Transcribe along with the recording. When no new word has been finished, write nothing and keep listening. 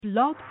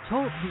Blog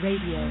Talk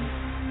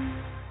Radio.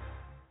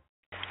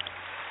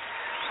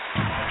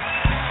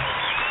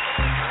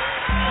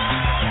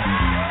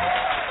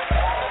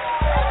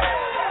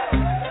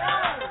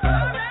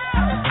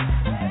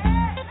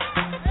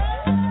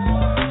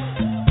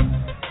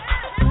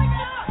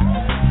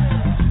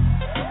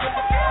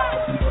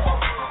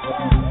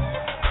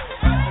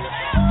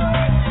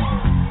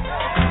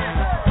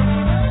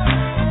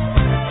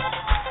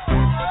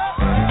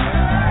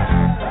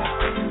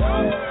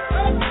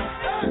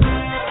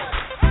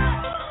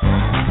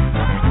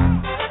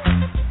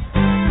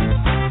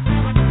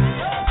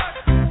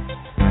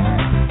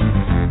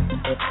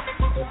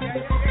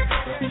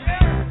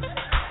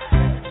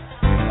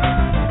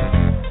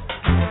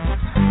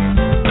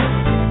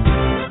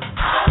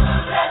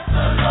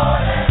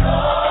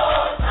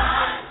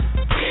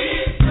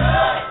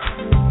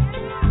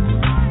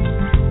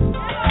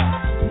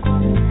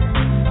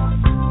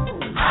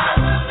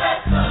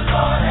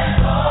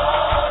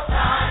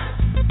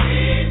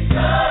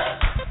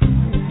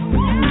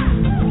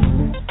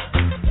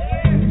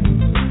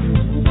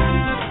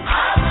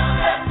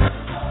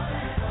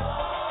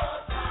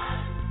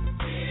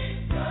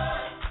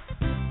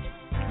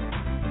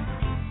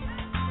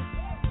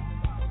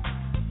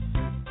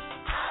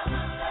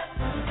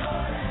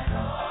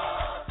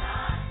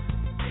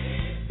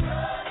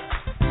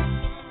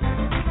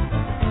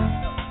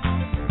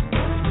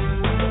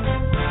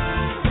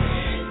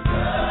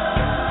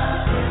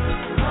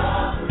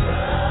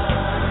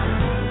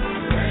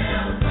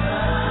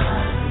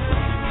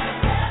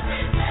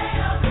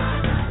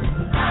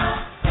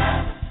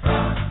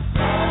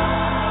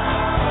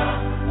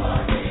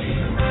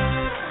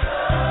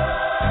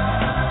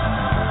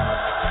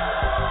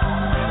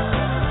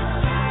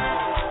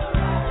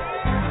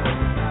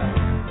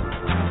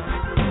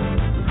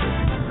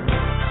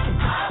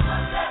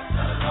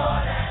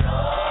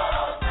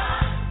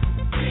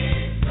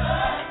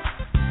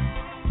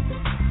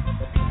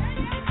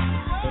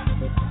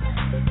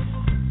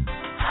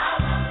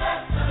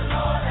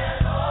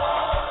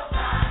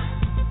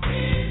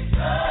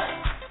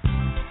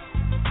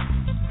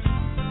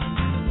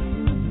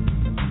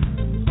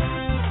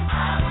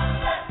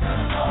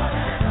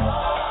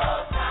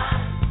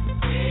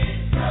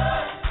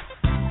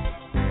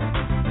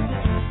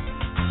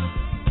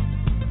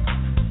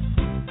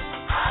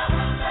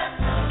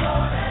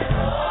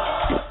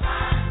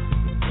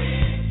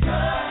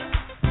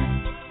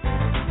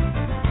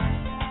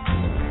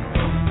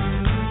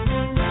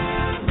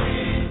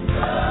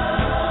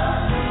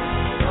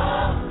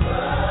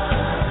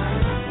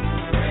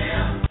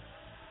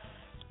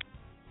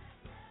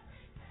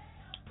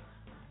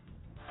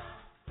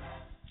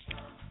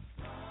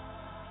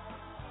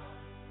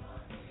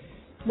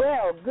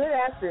 Well, good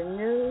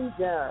afternoon,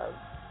 Dove,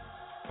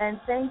 and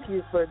thank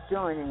you for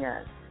joining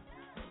us.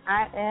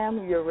 I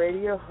am your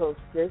radio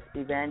hostess,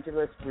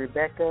 Evangelist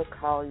Rebecca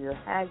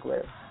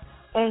Collier-Hagler,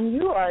 and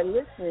you are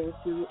listening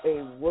to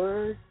A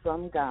Word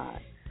from God,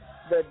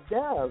 the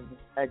Dove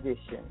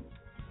edition,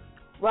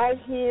 right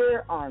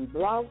here on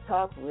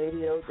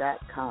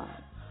blogtalkradio.com.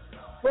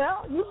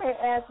 Well, you may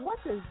ask,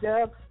 what does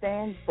Dove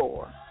stand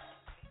for?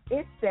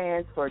 It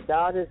stands for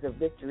Daughters of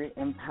Victory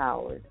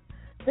Empowered.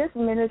 This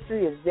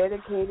ministry is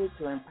dedicated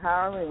to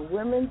empowering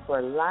women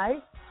for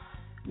life,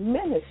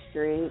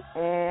 ministry,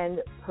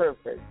 and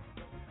purpose.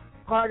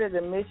 Part of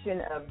the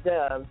mission of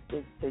Dove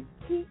is to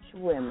teach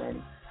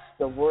women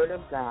the Word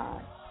of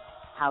God,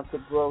 how to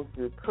grow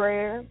through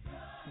prayer,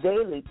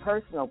 daily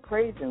personal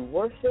praise and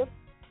worship,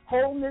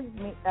 wholeness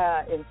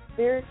in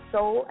spirit,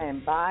 soul,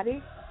 and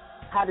body,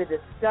 how to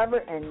discover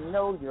and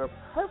know your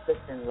purpose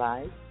in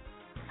life,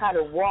 how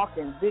to walk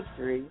in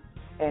victory,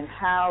 and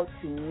how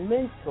to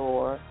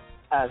mentor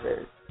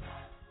others.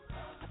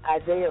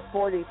 Isaiah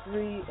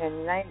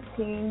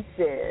 43:19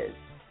 says,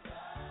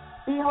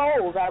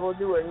 "Behold, I will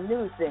do a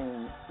new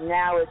thing.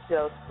 Now it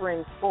shall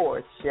spring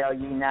forth. Shall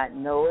ye not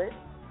know it?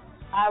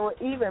 I will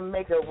even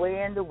make a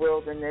way in the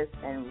wilderness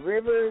and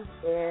rivers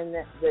in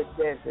the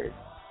desert."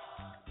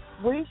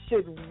 We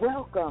should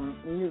welcome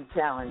new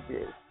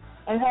challenges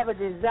and have a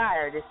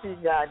desire to see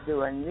God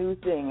do a new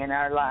thing in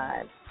our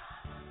lives.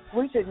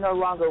 We should no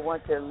longer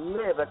want to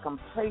live a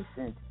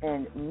complacent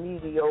and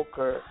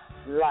mediocre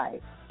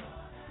life,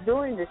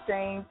 doing the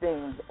same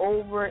things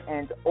over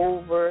and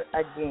over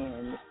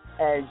again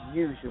as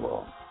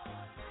usual.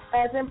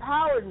 As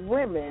empowered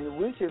women,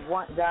 we should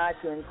want God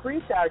to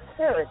increase our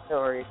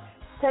territory,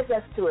 take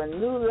us to a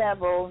new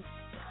level,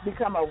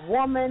 become a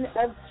woman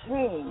of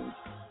change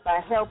by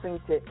helping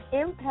to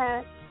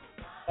impact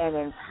and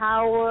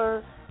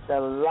empower the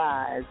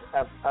lives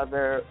of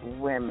other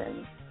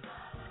women.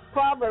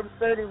 Proverbs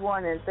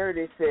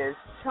 31:30 says,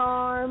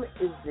 "Charm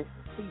is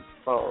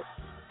deceitful,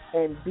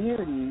 and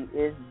beauty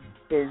is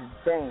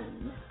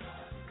vain.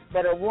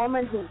 But a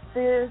woman who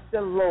fears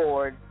the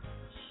Lord,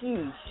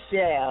 she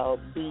shall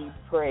be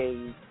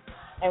praised."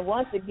 And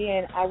once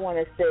again, I want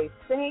to say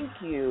thank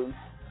you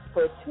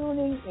for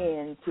tuning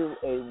in to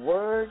A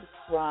Word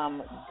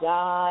from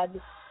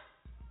God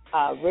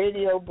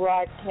radio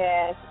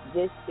broadcast.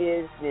 This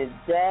is the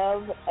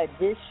Dove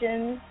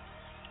edition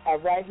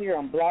right here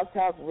on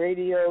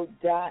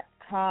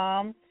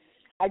blogtalkradio.com.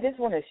 I just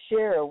want to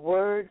share a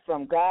word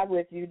from God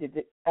with you,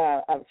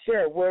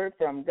 share a word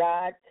from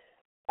God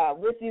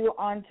with you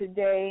on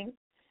today.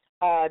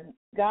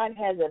 God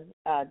has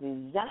a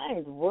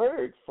designed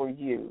word for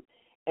you,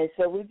 and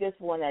so we just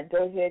want to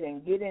go ahead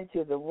and get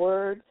into the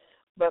word.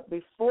 But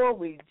before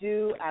we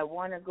do, I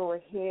want to go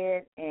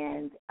ahead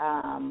and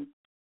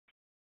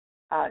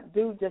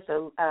do just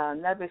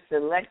another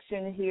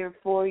selection here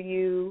for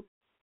you,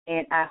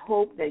 and I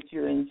hope that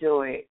you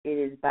enjoy it.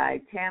 It is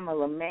by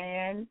Tamela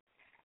Mann,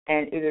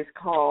 and it is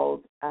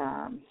called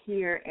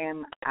Here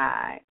Am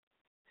I.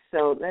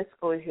 So let's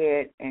go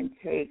ahead and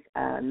take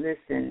a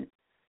listen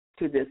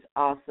to this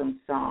awesome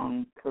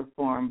song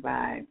performed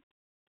by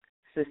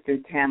Sister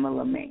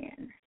Tamela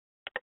Mann.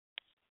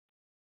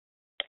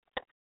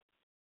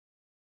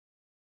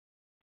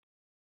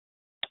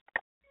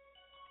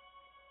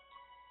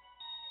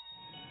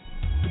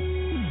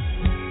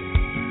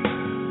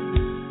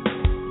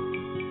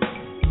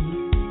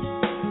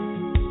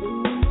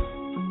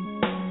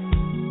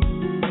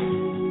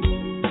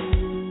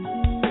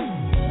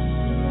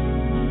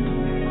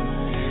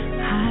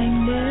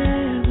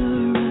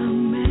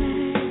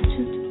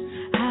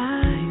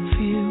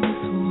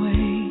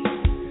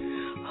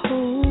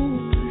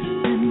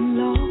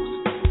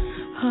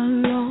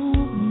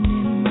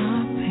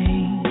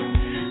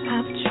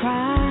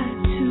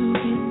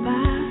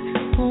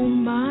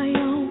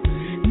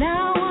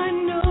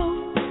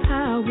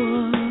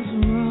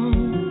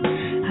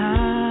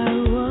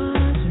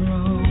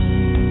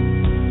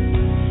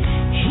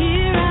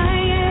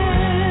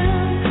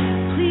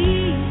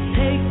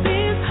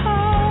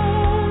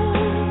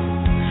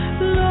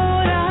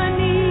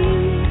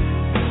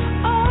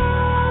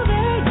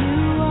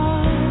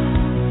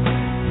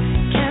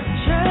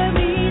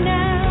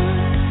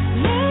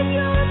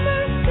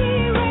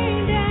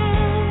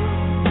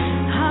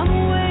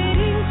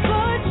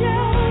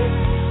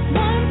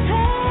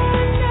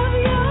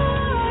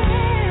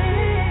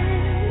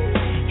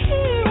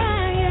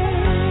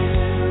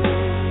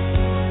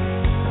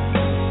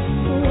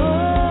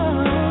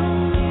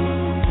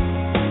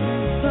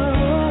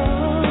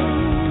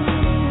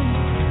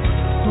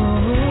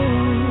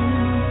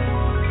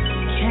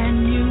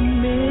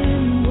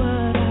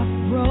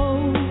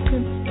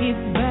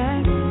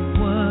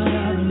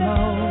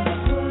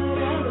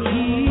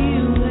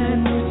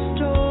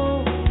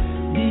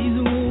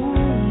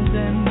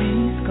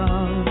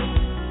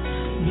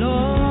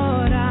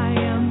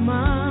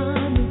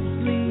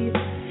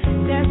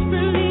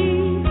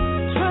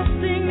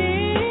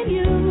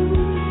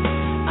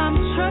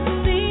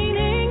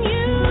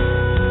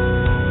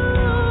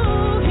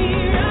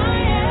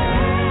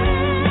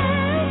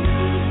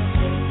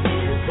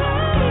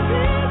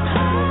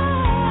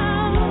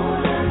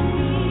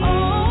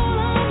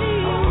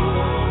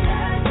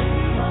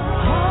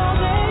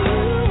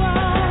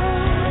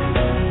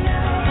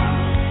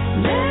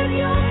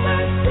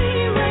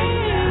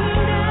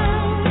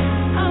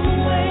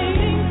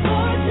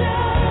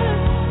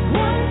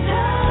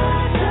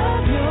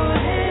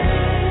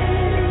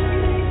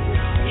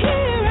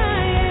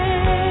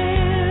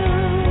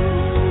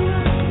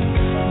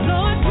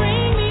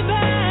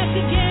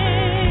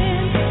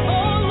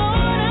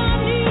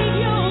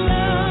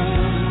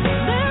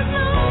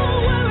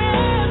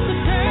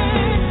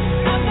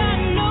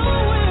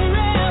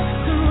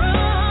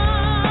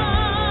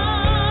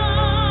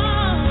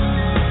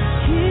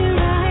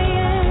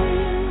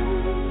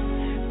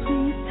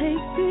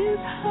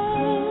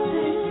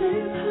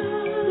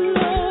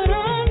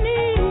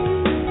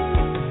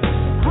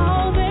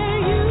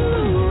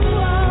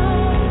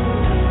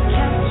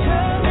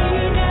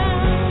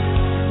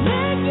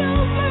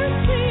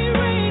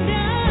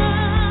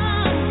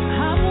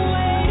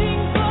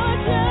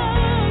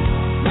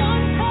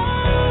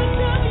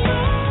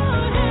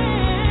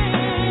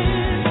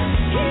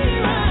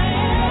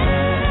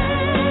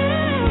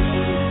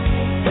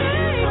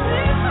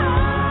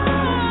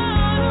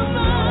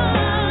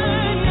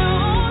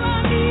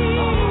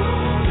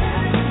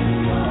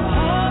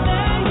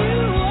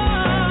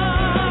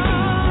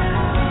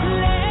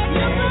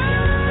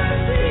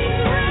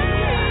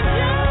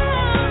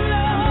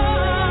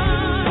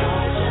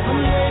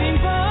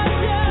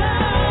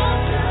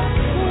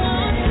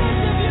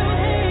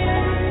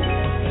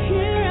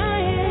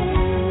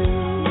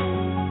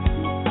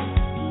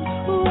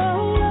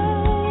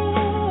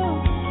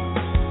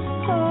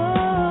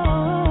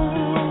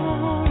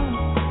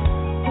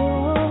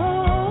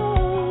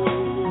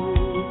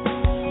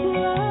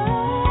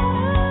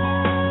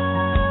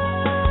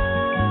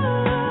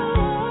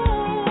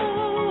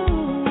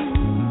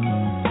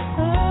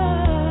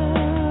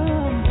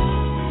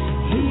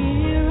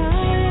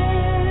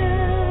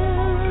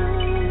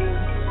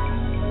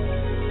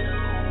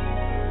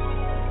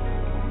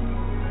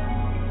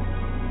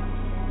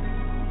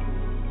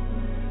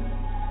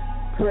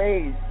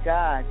 Praise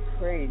God,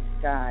 praise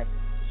God.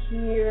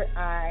 Here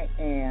I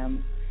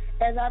am.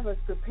 As I was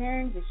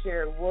preparing to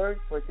share a word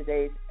for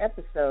today's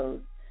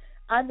episode,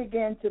 I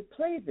began to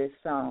play this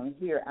song,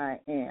 Here I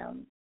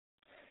Am.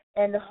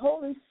 And the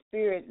Holy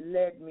Spirit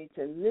led me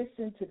to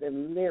listen to the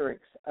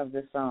lyrics of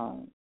the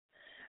song.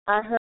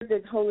 I heard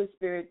the Holy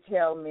Spirit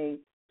tell me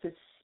to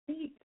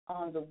speak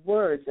on the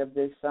words of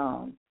this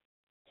song.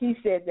 He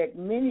said that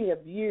many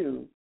of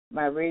you,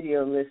 my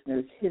radio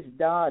listeners, his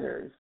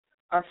daughters,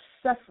 are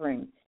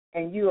suffering,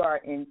 and you are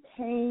in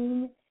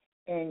pain,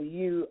 and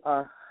you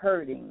are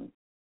hurting.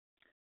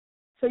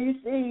 So you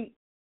see,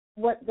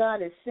 what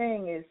God is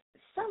saying is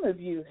some of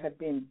you have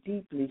been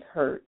deeply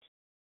hurt,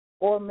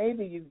 or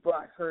maybe you've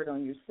brought hurt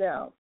on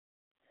yourself.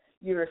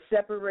 You're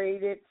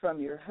separated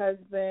from your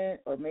husband,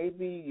 or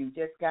maybe you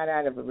just got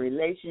out of a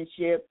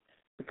relationship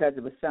because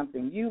it was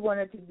something you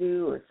wanted to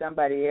do, or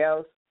somebody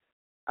else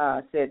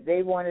said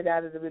they wanted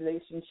out of the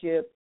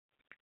relationship.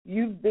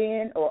 You've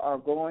been or are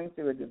going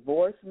through a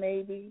divorce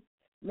maybe.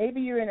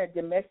 Maybe you're in a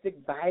domestic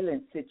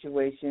violence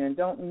situation and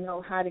don't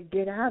know how to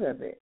get out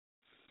of it.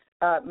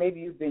 Maybe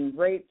you've been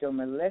raped or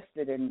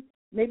molested, and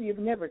maybe you've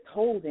never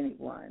told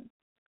anyone.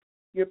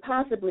 You're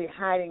possibly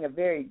hiding a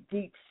very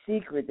deep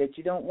secret that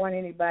you don't want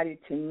anybody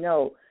to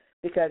know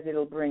because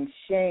it'll bring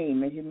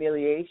shame and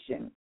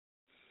humiliation.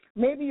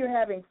 Maybe you're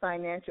having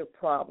financial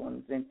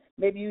problems, and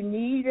maybe you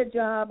need a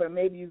job, or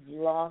maybe you've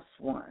lost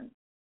one.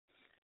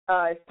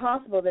 It's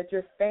possible that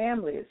your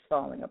family is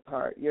falling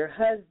apart. Your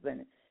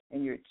husband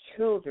and your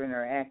children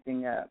are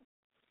acting up.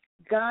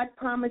 God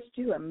promised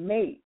you a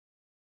mate,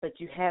 but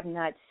you have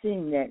not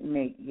seen that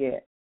mate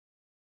yet.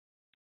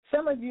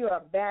 Some of you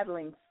are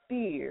battling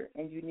fear,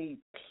 and you need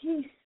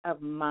peace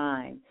of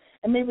mind.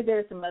 And maybe there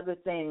are some other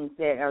things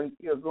that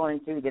you're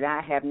going through that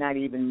I have not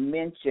even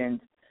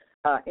mentioned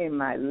in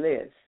my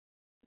list.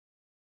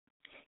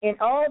 In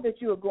all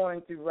that you are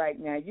going through right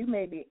now, you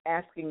may be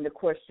asking the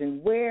question,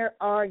 where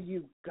are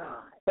you,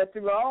 God? But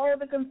through all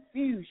the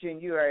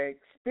confusion you are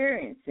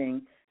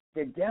experiencing,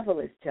 the devil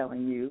is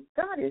telling you,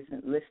 God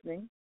isn't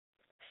listening.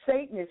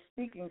 Satan is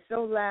speaking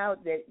so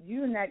loud that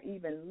you're not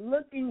even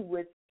looking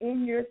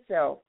within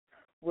yourself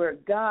where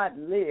God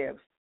lives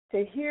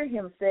to hear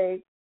him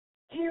say,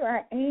 here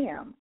I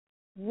am,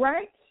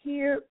 right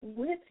here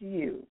with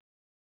you.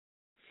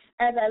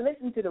 As I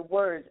listened to the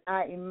words,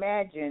 I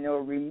imagined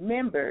or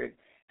remembered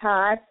how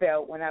I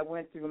felt when I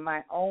went through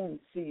my own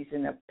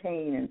season of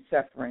pain and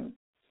suffering,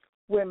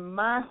 when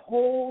my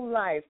whole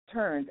life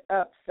turned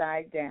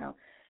upside down.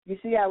 You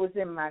see, I was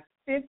in my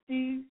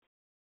 50s,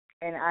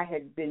 and I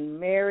had been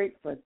married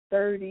for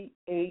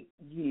 38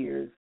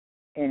 years,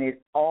 and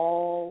it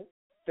all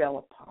fell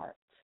apart.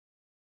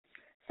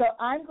 So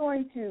I'm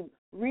going to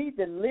read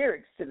the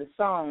lyrics to the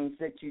song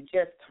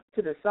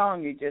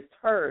you just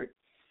heard,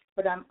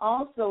 but I'm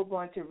also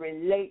going to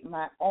relate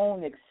my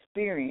own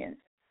experience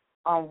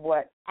on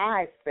what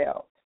I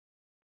felt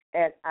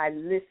as I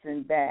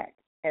listened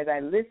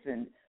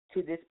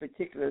to this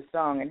particular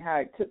song and how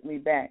it took me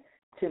back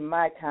to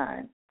my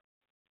time.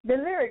 The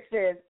lyric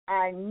says,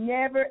 I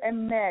never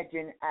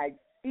imagined I'd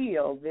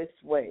feel this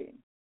way,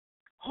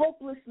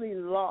 hopelessly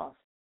lost,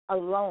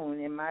 alone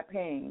in my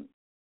pain.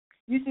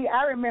 You see,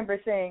 I remember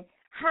saying,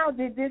 how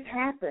did this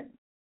happen?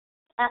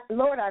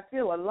 Lord, I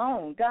feel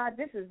alone. God,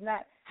 this is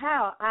not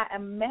how I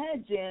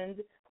imagined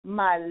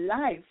my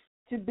life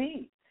to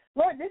be.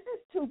 Lord, this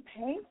is too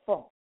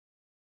painful.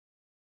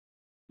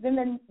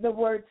 Then the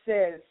word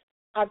says,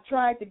 I've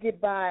tried to get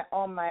by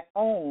on my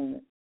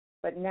own,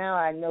 but now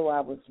I know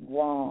I was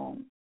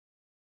wrong.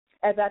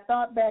 As I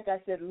thought back, I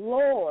said,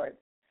 Lord,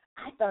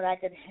 I thought I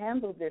could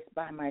handle this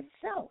by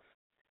myself,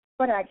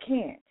 but I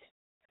can't.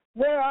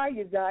 Where are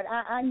you, God?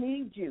 I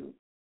need you.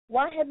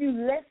 Why have you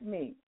left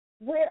me?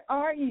 Where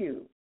are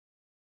you?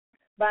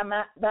 By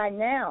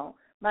now,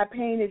 my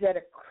pain is at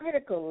a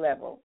critical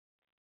level.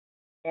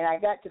 And I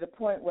got to the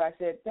point where I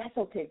said, that's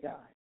okay, God.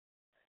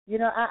 You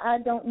know, I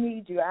don't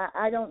need you.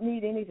 I don't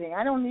need anything.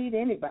 I don't need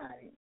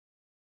anybody.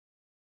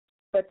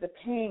 But the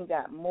pain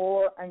got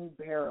more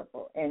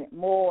unbearable and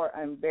more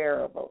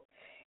unbearable.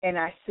 And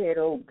I said,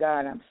 oh,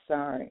 God, I'm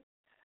sorry.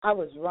 I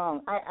was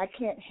wrong. I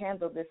can't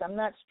handle this. I'm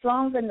not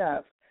strong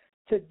enough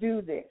to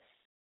do this.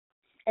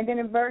 And then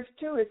in verse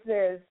 2 it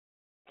says,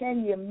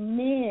 can you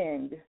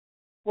mend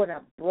what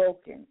I've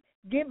broken?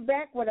 Give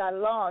back what I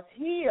lost,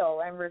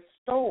 heal and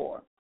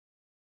restore.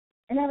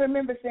 And I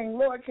remember saying,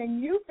 Lord, can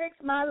you fix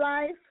my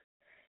life?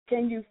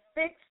 Can you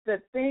fix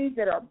the things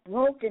that are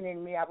broken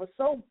in me? I was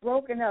so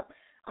broken up.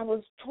 I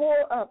was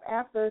tore up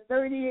after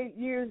 38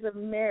 years of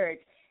marriage,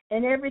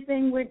 and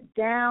everything went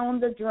down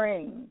the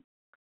drain.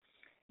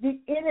 The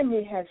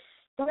enemy has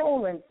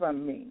stolen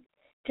from me.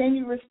 Can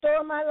you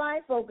restore my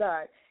life, oh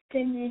God?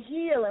 Can you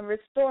heal and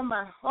restore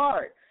my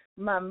heart,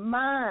 my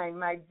mind,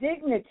 my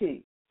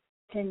dignity?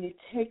 Can you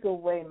take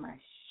away my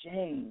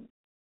shame?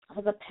 I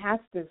was a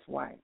pastor's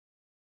wife,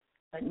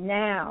 but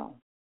now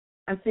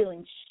I'm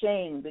feeling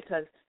shame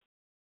because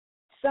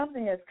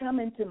something has come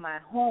into my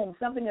home,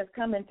 something has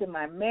come into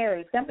my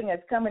marriage, something has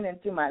come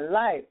into my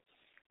life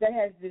that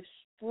has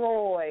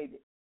destroyed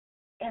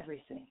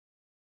everything.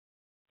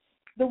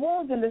 The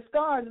wounds and the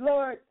scars,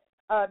 Lord,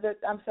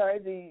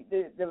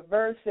 the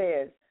verse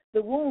says,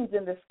 the wounds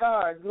and the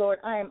scars, Lord,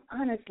 I am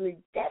honestly,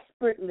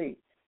 desperately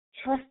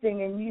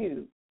trusting in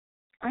you.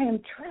 I am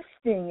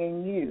trusting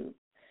in you.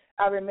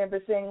 I remember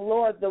saying,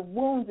 Lord, the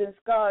wounds and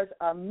scars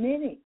are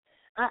many.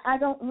 I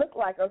don't look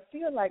like or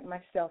feel like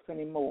myself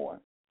anymore.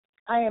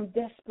 I am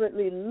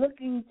desperately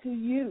looking to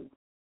you.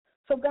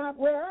 So, God,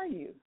 where are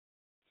you?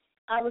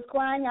 I was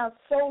crying out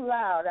so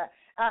loud.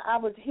 I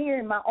was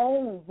hearing my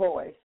own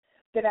voice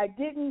that I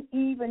didn't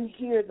even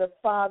hear the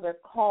Father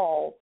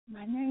call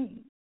my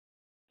name.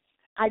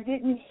 I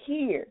didn't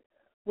hear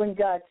when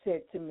God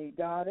said to me,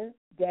 daughter,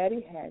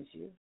 Daddy has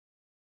you.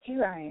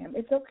 Here I am.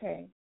 It's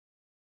okay.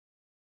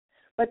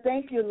 But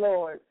thank you,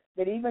 Lord,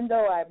 that even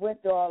though I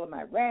went through all of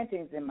my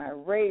rantings and my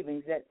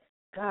ravings, that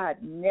God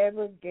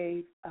never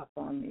gave up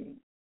on me.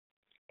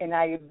 And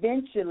I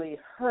eventually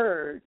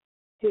heard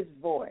his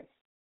voice.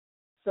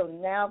 So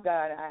now,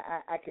 God,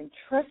 I can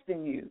trust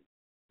in you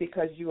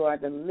because you are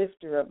the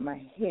lifter of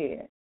my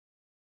head.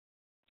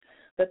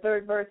 The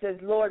third verse says,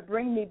 Lord,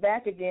 bring me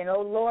back again.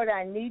 Oh, Lord,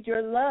 I need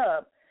your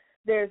love.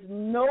 There's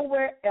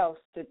nowhere else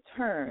to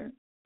turn.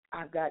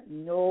 I've got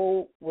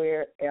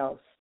nowhere else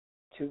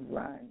to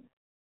run.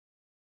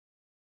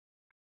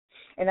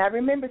 And I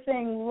remember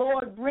saying,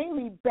 Lord, bring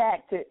me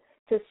back to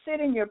sit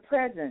in your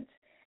presence.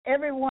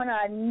 Everyone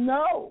I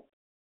know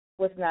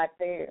was not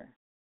there.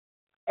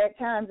 At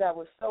times I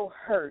was so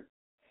hurt.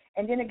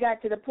 And then it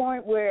got to the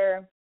point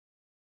where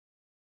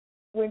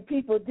when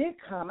people did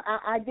come,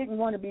 I didn't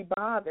want to be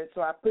bothered,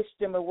 so I pushed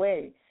them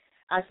away.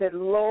 I said,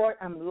 Lord,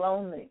 I'm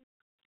lonely.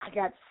 I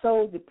got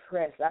so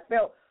depressed. I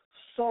felt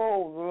so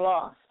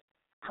lost.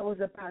 I was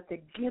about to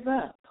give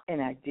up,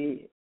 and I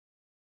did.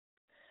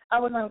 I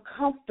was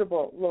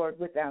uncomfortable, Lord,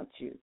 without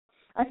you.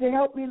 I said,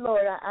 help me,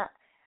 Lord.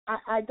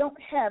 I don't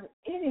have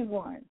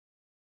anyone.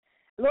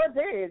 Lord,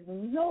 there is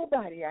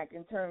nobody I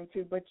can turn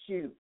to but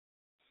you.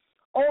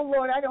 Oh,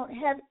 Lord, I don't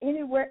have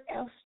anywhere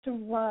else to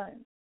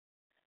run.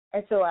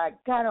 And so I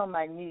got on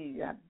my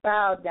knees. I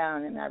bowed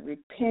down and I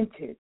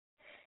repented.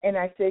 And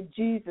I said,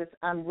 Jesus,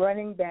 I'm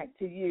running back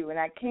to you. And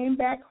I came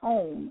back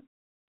home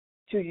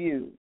to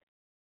you.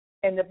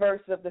 And the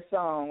verse of the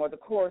song or the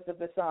chorus of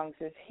the song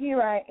says,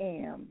 here I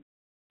am.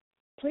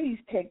 Please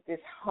take this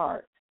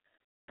heart.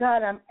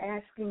 God, I'm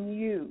asking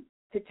you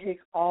to take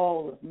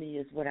all of me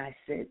is what I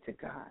said to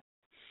God.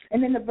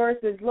 And then the verse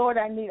says, Lord,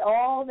 I need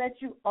all that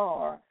you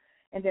are.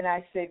 And then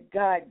I said,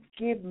 God,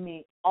 give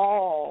me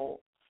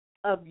all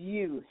of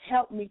you.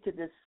 Help me to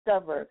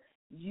discover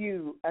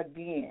you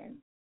again.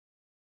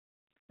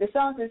 The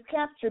song says,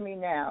 capture me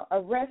now,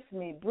 arrest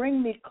me,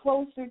 bring me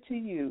closer to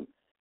you,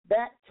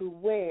 back to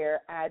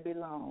where I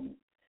belong.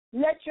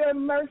 Let your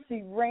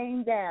mercy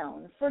rain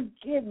down.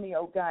 Forgive me,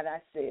 oh God, I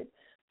said.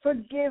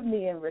 Forgive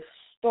me and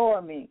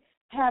restore me.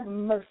 Have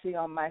mercy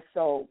on my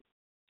soul.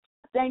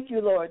 Thank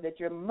you, Lord, that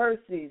your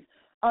mercies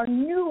are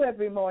new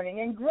every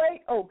morning, and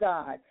great, oh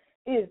God,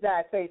 is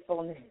thy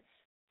faithfulness.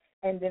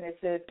 And then it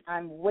says,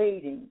 I'm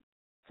waiting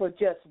for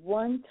just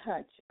one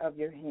touch of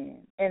your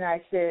hand. And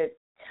I said,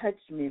 touch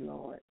me,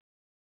 Lord.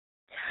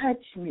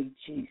 Touch me,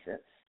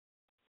 Jesus.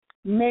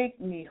 Make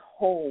me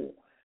whole.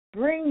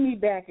 Bring me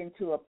back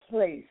into a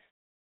place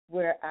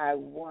where I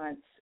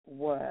once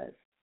was.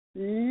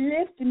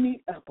 Lift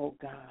me up, oh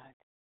God.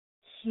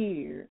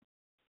 Here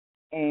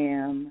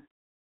am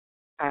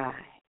I.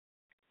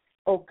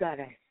 Oh God,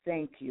 I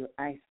thank you.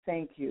 I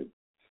thank you.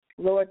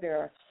 Lord, there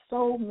are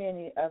so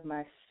many of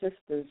my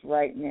sisters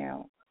right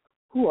now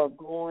who are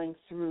going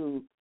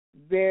through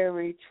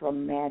very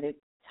traumatic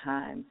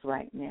times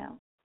right now.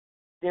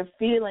 They're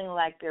feeling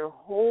like their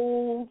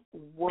whole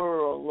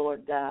world,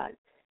 Lord God,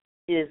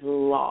 is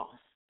lost.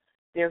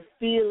 They're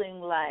feeling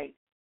like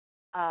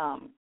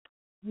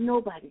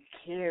nobody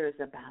cares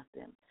about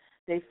them.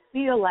 They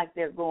feel like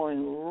they're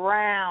going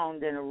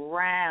round and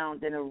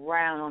around and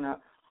around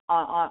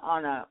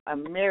on a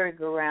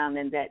merry-go-round,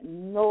 and that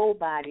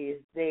nobody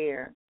is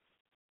there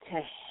to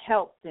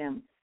help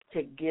them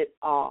to get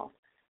off.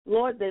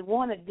 Lord, they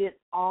want to get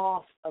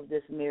off of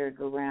this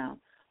merry-go-round.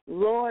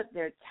 Lord,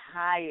 they're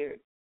tired.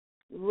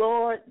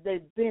 Lord,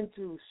 they've been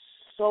through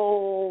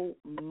so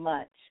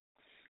much.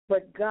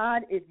 But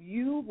God, if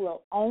you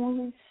will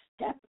only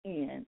step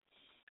in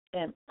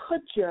and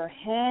put your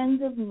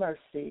hand of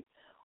mercy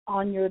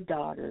on your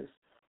daughters,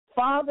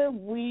 Father,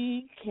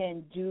 we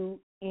can do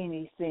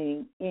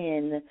anything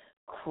in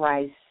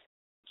Christ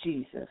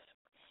Jesus.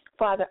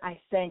 Father, I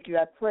thank you.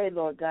 I pray,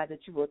 Lord God,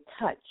 that you will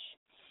touch.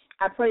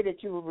 I pray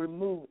that you will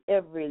remove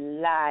every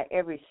lie,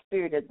 every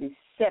spirit of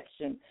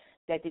deception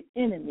that the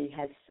enemy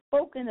has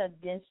spoken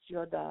against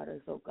your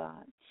daughters, oh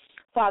God.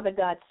 Father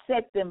God,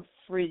 set them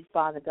free,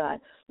 Father God.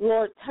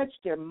 Lord, touch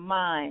their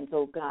minds,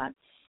 oh God.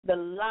 The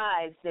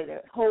lies that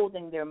are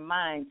holding their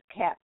minds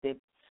captive.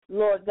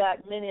 Lord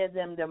God, many of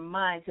them, their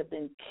minds have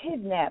been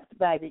kidnapped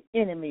by the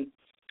enemy,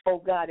 oh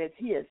God, as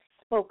he has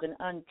spoken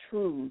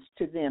untruths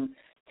to them,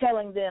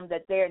 telling them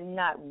that they're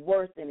not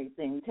worth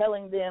anything,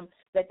 telling them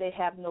that they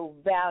have no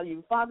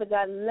value. Father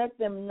God, let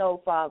them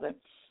know, Father,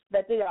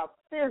 that they are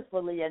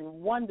fearfully and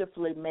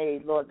wonderfully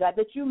made, Lord God,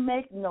 that you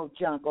make no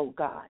junk, oh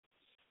God.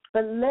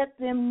 But let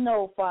them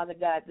know, Father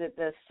God, that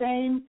the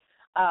same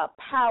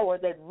power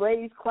that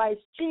raised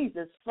Christ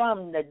Jesus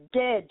from the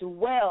dead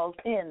dwells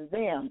in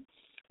them.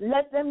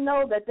 Let them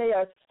know that they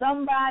are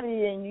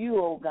somebody in you,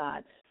 oh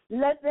God.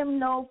 Let them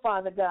know,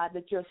 Father God,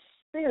 that your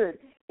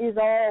Spirit is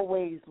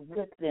always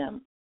with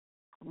them.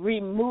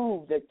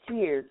 Remove the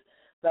tears,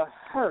 the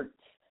hurts,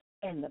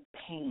 and the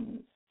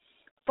pains.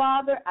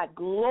 Father, I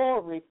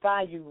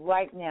glorify you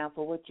right now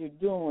for what you're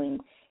doing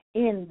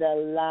in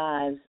the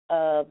lives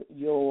of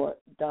your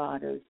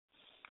daughters.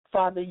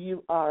 Father,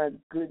 you are a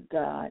good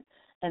God,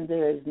 and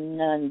there is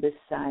none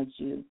besides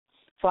you.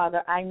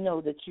 Father, I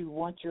know that you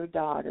want your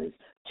daughters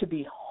to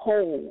be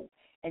whole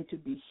and to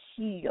be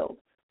healed,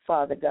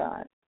 Father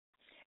God.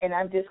 And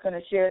I'm just going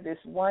to share this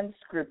one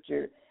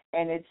scripture,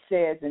 and it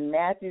says in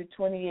Matthew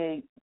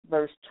 28,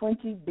 verse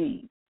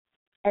 20b,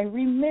 and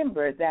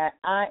remember that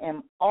I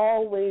am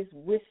always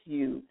with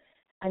you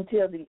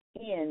until the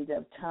end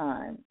of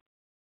time.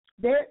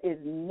 There is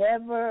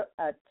never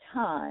a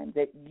time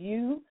that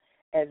you,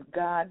 as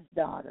God's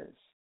daughters,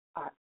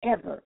 are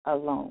ever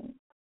alone.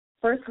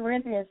 1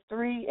 Corinthians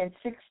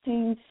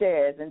 3:16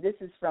 says, and this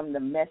is from the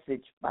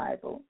Message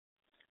Bible,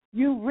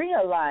 you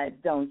realize,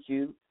 don't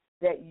you,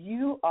 that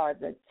you are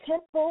the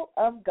temple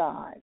of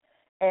God,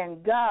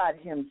 and God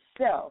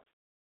himself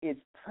is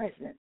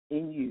present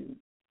in you.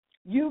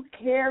 You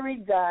carry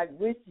God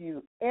with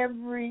you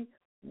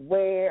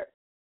everywhere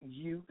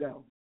you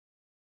go.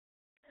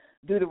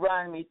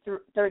 Deuteronomy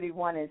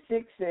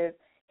 31:6 says,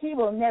 he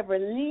will never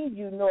leave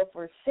you nor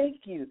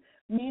forsake you,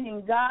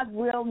 meaning God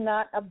will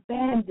not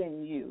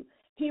abandon you.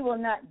 He will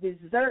not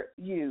desert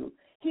you.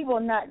 He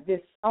will not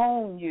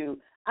disown you.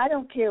 I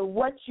don't care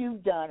what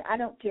you've done. I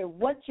don't care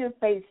what you're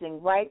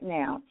facing right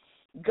now.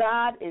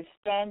 God is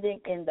standing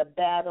in the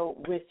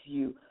battle with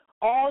you.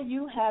 All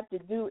you have to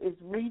do is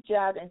reach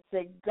out and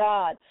say,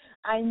 God,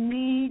 I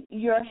need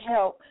your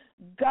help.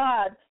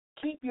 God,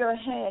 keep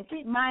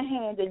my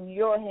hand in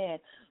your hand.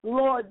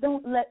 Lord,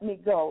 don't let me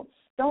go.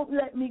 Don't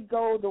let me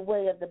go the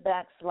way of the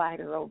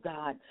backslider, oh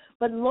God.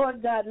 But,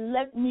 Lord God,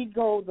 let me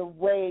go the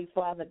way,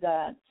 Father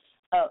God,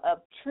 of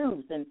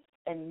truth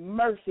and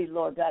mercy,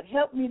 Lord God.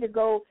 Help me to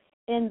go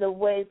in the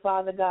way,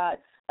 Father God,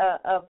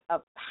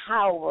 of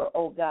power,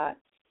 oh God.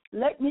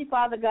 Let me,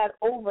 Father God,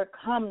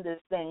 overcome this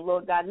thing,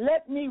 Lord God.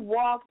 Let me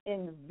walk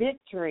in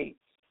victory,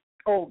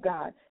 oh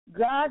God.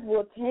 God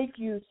will take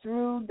you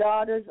through,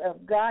 daughters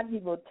of God. He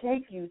will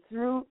take you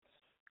through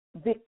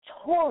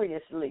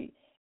victoriously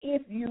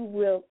if you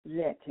will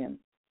let him.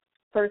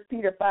 1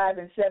 Peter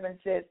 5:7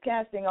 says,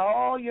 casting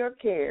all your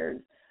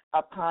cares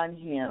upon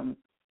him,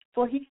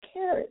 for he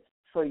careth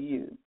for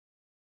you.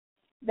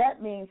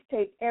 That means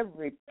take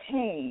every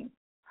pain,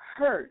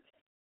 hurt,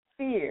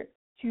 fear,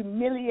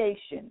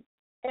 humiliation,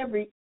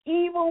 every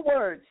evil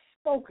word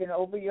spoken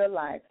over your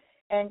life,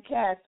 and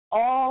cast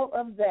all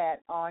of that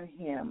on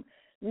him.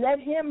 Let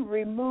him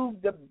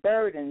remove the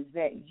burdens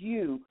that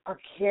you are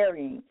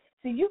carrying.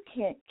 See, you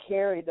can't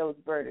carry those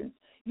burdens.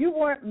 You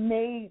weren't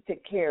made to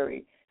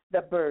carry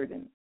the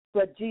burden,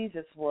 but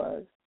Jesus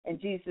was, and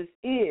Jesus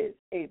is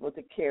able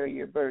to carry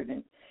your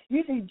burden.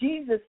 You see,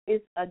 Jesus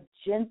is a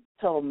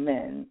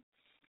gentleman,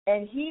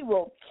 and he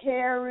will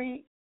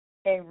carry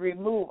and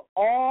remove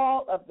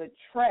all of the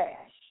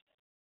trash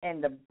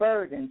and the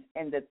burdens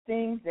and the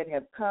things that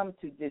have come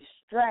to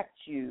distract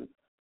you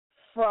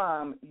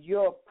from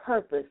your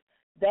purpose,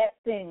 that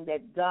thing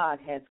that God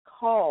has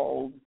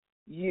called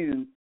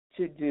you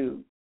to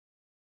do.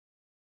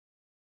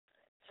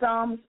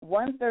 Psalms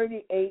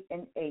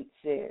 138:8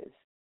 says,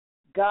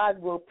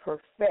 God will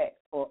perfect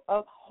or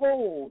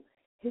uphold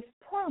his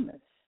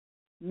promise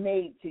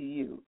made to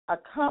you,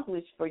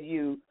 accomplish for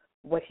you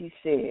what he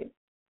said,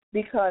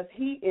 because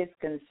he is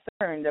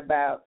concerned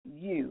about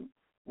you.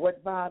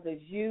 What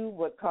bothers you,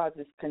 what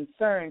causes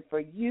concern for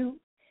you,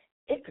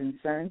 it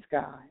concerns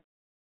God.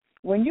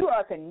 When you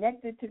are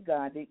connected to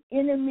God, the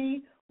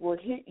enemy will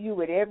hit you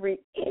with every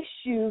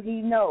issue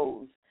he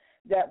knows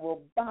that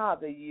will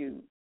bother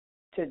you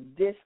to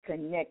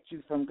disconnect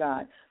you from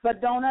God.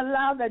 But don't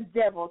allow the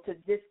devil to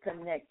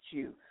disconnect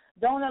you.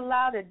 Don't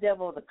allow the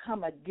devil to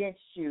come against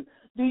you.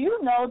 Do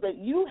you know that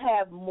you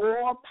have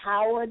more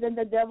power than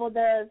the devil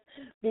does?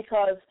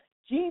 Because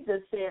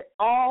Jesus said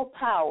all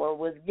power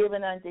was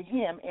given unto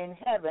him in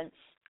heaven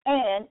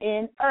and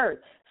in earth.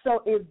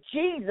 So if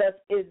Jesus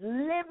is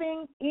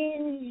living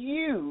in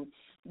you,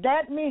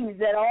 that means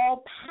that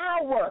all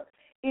power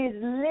is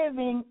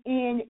living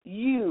in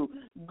you.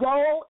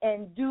 Go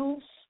and do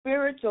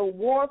spiritual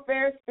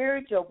warfare,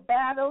 spiritual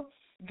battle.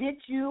 Get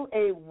you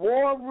a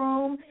war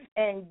room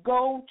and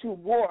go to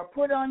war.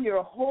 Put on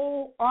your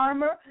whole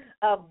armor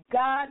of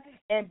God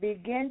and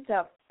begin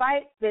to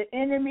fight the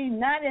enemy,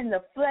 not in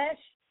the flesh,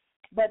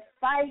 but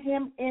fight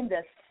him in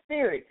the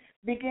spirit.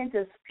 Begin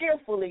to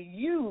skillfully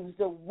use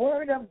the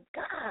word of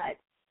God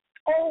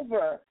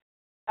over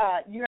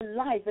your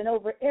life and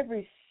over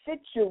every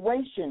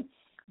situation.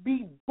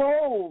 Be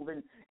bold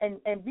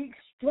and be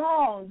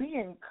strong. Be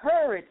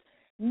encouraged.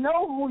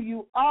 Know who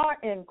you are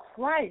in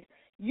Christ.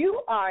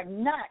 You are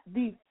not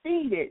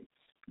defeated,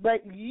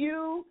 but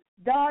you,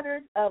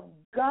 daughters of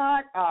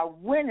God, are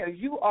winners.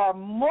 You are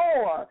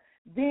more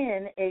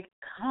than a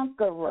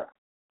conqueror.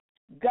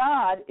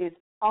 God is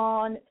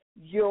on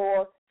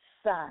your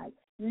side.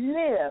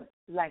 Live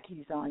like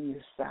he's on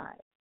your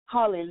side.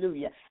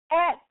 Hallelujah.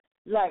 Act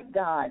like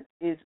God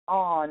is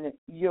on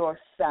your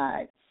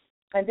side.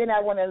 And then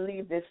I want to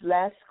leave this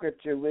last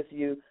scripture with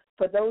you.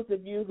 For those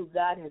of you who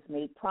God has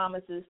made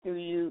promises to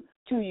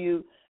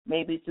you,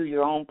 maybe through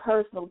your own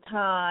personal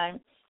time,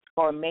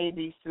 or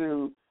maybe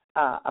through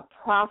a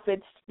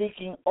prophet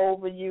speaking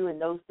over you, and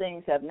those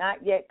things have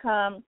not yet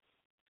come,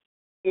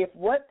 if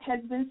what has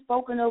been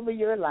spoken over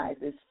your life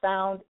is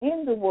found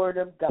in the Word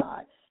of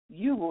God,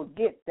 you will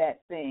get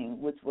that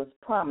thing which was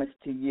promised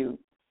to you.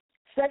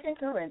 2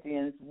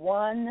 Corinthians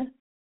 1,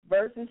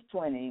 verse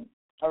 20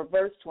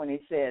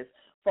 says,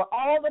 for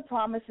all the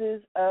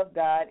promises of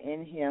God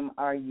in him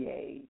are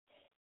yea,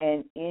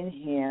 and in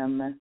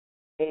him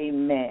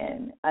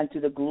amen, unto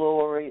the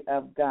glory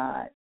of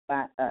God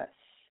by us.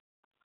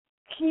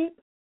 Keep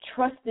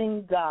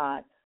trusting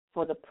God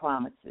for the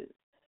promises.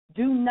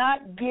 Do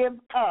not give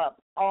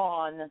up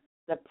on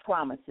the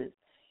promises.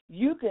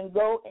 You can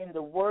go in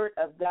the Word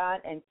of God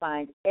and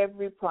find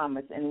every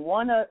promise, and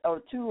one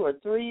or two or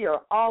three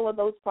or all of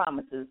those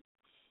promises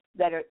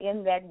that are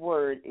in that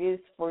Word is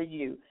for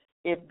you.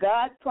 If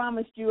God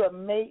promised you a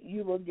mate,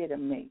 you will get a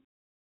mate.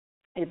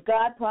 If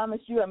God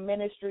promised you a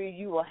ministry,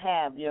 you will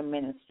have your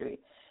ministry.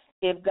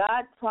 If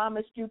God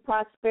promised you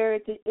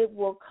prosperity, it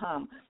will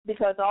come,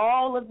 because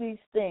all of these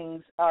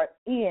things are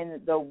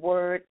in the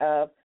Word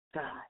of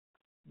God.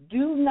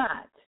 Do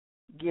not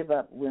give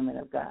up, women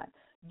of God.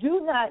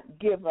 Do not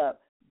give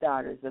up,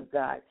 daughters of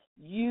God.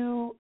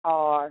 You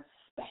are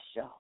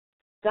special.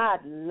 God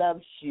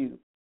loves you.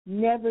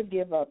 Never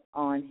give up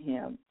on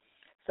him.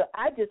 So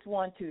I just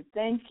want to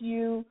thank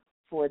you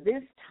for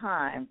this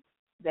time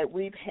that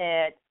we've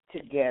had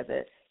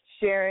together,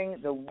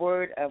 sharing the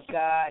Word of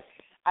God.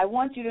 I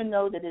want you to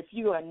know that if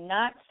you are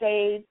not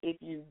saved, if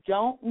you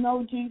don't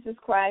know Jesus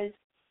Christ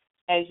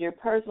as your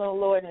personal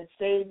Lord and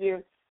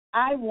Savior,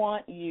 I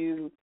want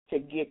you to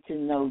get to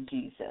know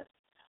Jesus.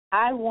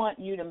 I want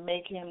you to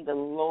make him the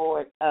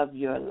Lord of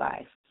your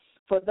life.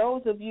 For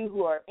those of you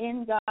who are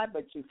in God,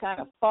 but you've kind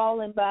of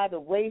fallen by the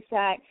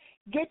wayside,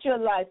 get your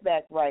life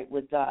back right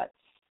with God.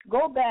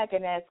 Go back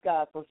and ask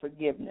God for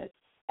forgiveness.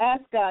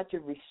 Ask God to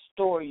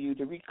restore you,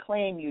 to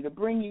reclaim you, to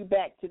bring you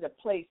back to the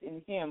place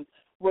in him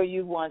where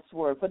you once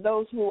were. For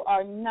those who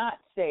are not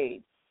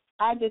saved,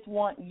 I just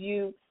want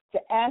you to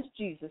ask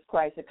Jesus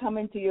Christ to come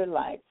into your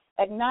life.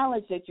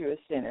 Acknowledge that you're a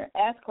sinner.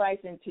 Ask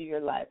Christ into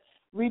your life.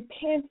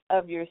 Repent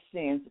of your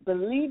sins.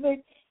 Believe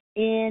it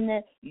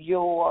in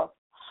your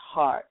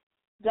heart.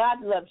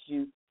 God loves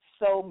you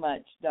so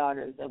much,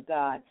 daughters of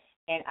God,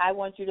 and I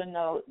want you to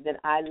know that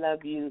I love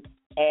you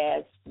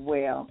as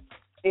well.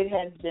 It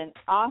has been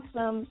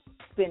awesome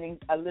spending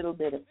a little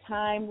bit of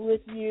time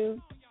with you.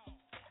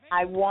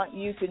 I want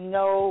you to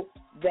know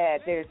that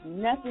there's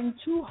nothing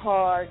too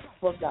hard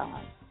for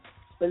God.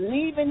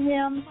 Believe in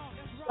him,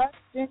 trust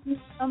in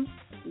him,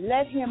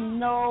 let him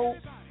know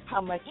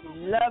how much you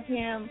love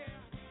him.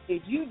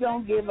 If you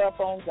don't give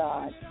up on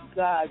God,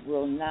 God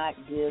will not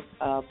give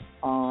up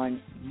on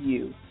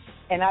you.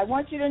 And I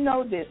want you to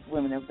know this,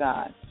 women of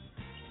God.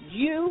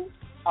 You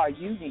are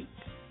unique.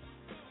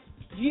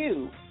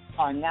 You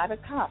are not a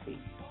copy,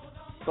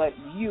 but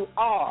you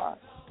are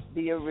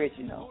the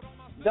original.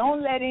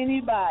 Don't let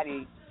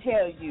anybody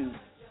tell you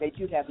that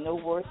you have no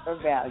worth or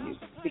value,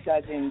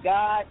 because in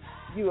God,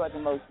 you are the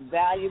most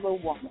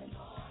valuable woman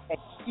that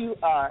you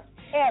are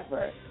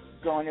ever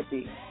going to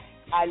be.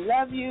 I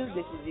love you.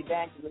 This is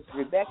Evangelist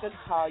Rebecca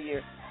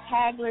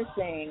Collier-Hagler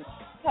saying,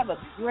 have a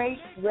great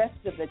rest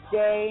of the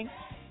day.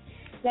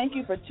 Thank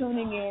you for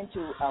tuning in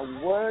to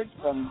A Word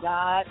from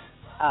God,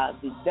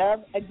 the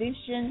Dove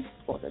edition,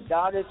 or the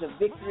Daughters of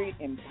Victory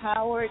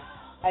Empowered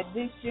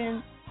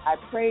edition. I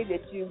pray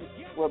that you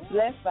were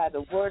blessed by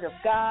the Word of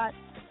God,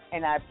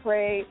 and I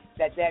pray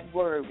that that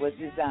Word was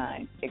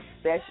designed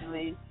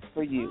especially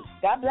for you.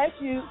 God bless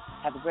you.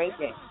 Have a great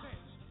day.